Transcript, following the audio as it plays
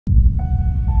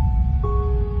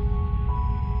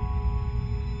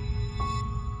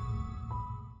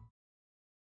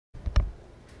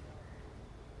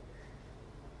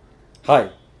Hi,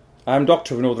 I am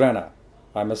Dr. Vinod Raina.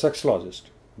 I am a sexologist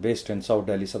based in South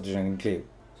Delhi Subdivision Enclave.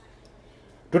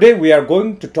 Today we are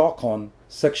going to talk on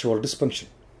sexual dysfunction.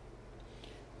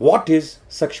 What is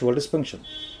sexual dysfunction?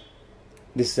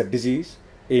 This is a disease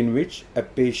in which a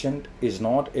patient is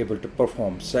not able to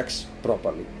perform sex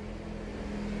properly.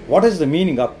 What is the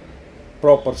meaning of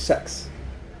proper sex?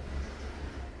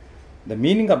 The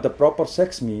meaning of the proper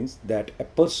sex means that a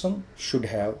person should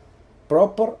have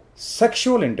proper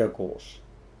sexual intercourse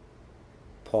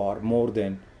for more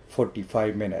than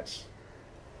 45 minutes.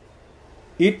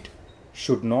 It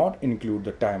should not include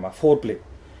the time of foreplay.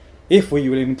 If we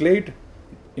will include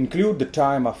the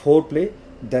time of foreplay,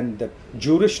 then the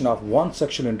duration of one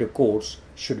sexual intercourse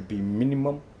should be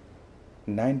minimum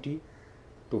 90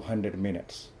 to 100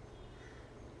 minutes.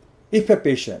 If a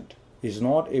patient is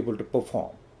not able to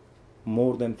perform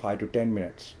more than 5 to 10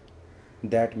 minutes,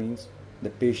 that means the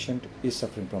patient is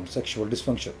suffering from sexual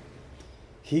dysfunction.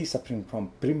 He is suffering from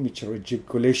premature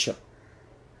ejaculation.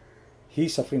 He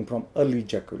is suffering from early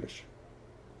ejaculation.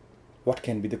 What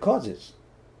can be the causes?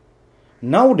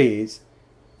 Nowadays,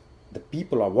 the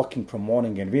people are working from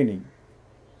morning and evening.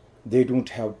 They don't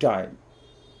have time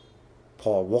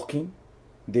for walking.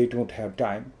 They don't have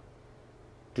time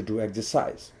to do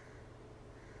exercise.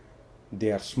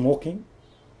 They are smoking.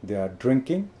 They are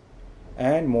drinking.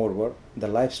 And moreover, the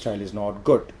lifestyle is not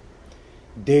good.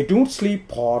 They don't sleep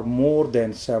for more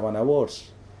than 7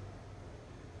 hours.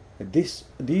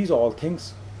 These all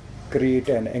things create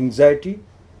an anxiety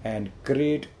and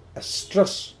create a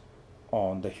stress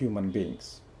on the human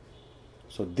beings.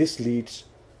 So this leads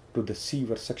to the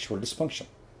severe sexual dysfunction.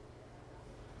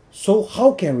 So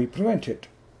how can we prevent it?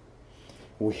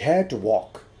 We have to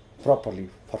walk properly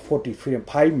for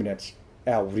 45 minutes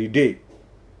every day.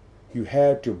 You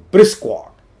have to brisk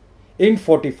walk. In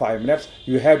 45 minutes,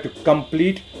 you have to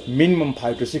complete minimum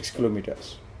 5 to 6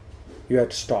 kilometers. You have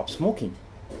to stop smoking.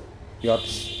 You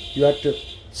have to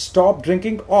stop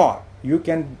drinking, or you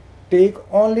can take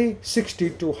only 60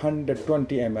 to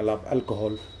 120 ml of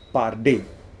alcohol per day.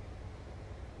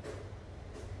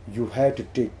 You have to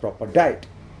take proper diet.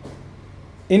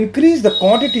 Increase the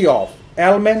quantity of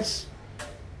almonds,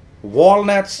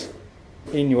 walnuts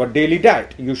in your daily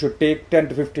diet. You should take 10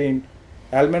 to 15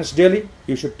 almonds daily.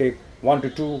 You should take 1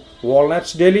 to 2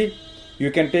 walnuts daily.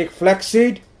 You can take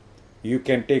flaxseed. You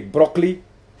can take broccoli.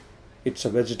 It's a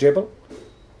vegetable.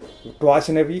 Twice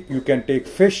in a week. You can take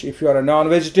fish if you are a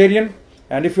non-vegetarian.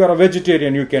 And if you are a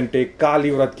vegetarian, you can take kali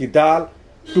urad ki dal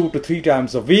 2 to 3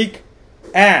 times a week.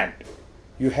 And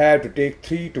you have to take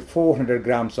 3 to 400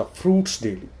 grams of fruits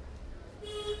daily.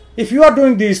 If you are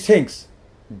doing these things,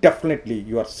 definitely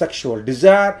your sexual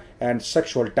desire and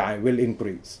sexual time will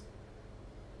increase.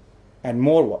 And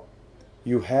moreover,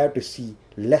 you have to see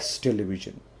less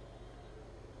television,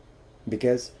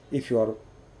 because if you are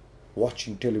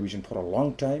watching television for a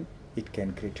long time, it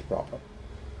can create a problem.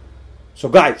 So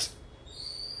guys,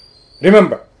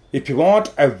 remember, if you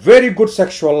want a very good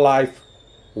sexual life,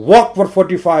 walk for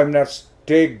 45 minutes,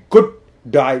 take good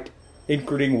diet,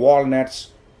 including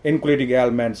walnuts, including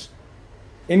almonds,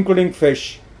 including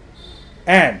fish,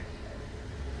 and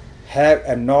have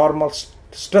a normal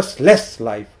stress-less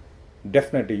life.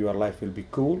 Definitely your life will be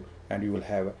cool and you will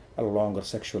have a longer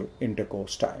sexual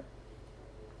intercourse time.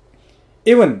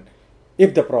 Even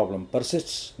if the problem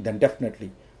persists, then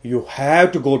definitely you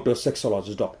have to go to a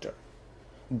sexologist doctor.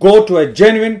 Go to a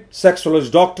genuine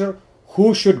sexologist doctor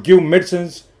who should give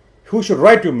medicines, who should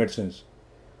write you medicines.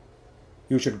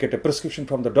 You should get a prescription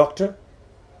from the doctor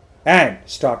and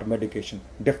start medication.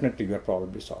 Definitely your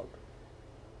problem will be solved.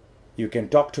 You can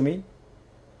talk to me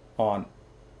on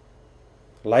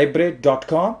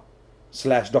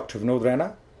Lybrate.com/Dr. Vinod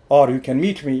Raina, or you can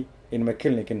meet me in my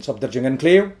clinic in Subdivision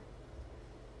Enclave,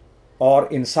 or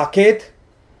in Saket,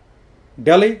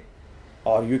 Delhi,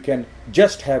 or you can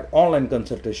just have online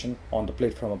consultation on the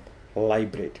platform of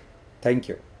Lybrate. Thank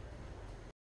you.